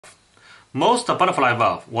Most butterfly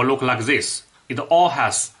valve will look like this. It all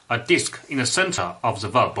has a disc in the center of the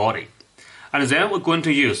valve body. And then we're going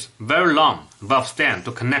to use very long valve stem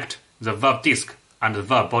to connect the valve disc and the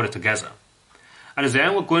valve body together. And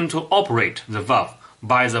then we're going to operate the valve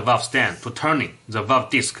by the valve stem to turning the valve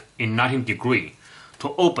disc in 90 degrees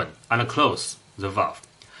to open and close the valve.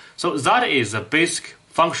 So that is the basic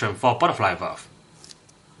function for butterfly valve.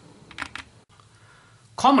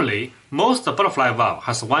 Commonly, most butterfly valve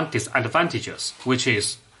has one disadvantage, which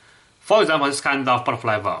is, for example, this kind of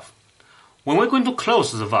butterfly valve. When we're going to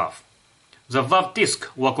close the valve disc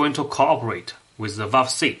will going to cooperate with the valve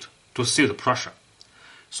seat to seal the pressure.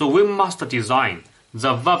 So we must design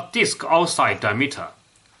the valve disc outside diameter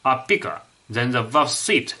are bigger than the valve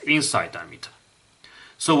seat inside diameter.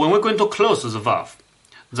 So when we're going to close the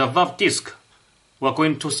valve disc we're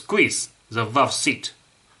going to squeeze the valve seat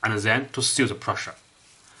and then to seal the pressure.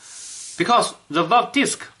 Because the valve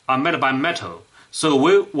disc are made by metal, so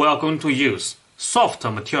we are going to use soft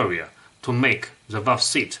material to make the valve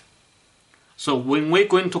seat. So when we're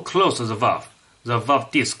going to close the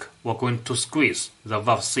valve disc we're going to squeeze the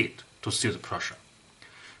valve seat to seal the pressure.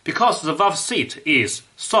 Because the valve seat is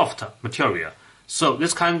soft material, so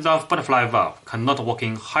this kind of butterfly valve cannot work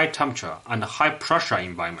in high temperature and high pressure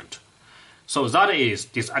environment. So that is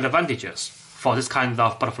disadvantages for this kind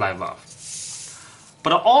of butterfly valve.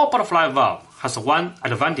 But all butterfly valve has one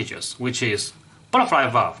advantage, which is butterfly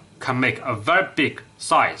valve can make a very big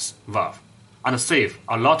size valve and save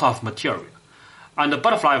a lot of material. And the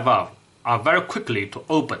butterfly valve are very quickly to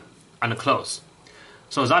open and close.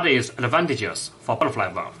 So that is advantages for butterfly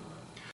valve.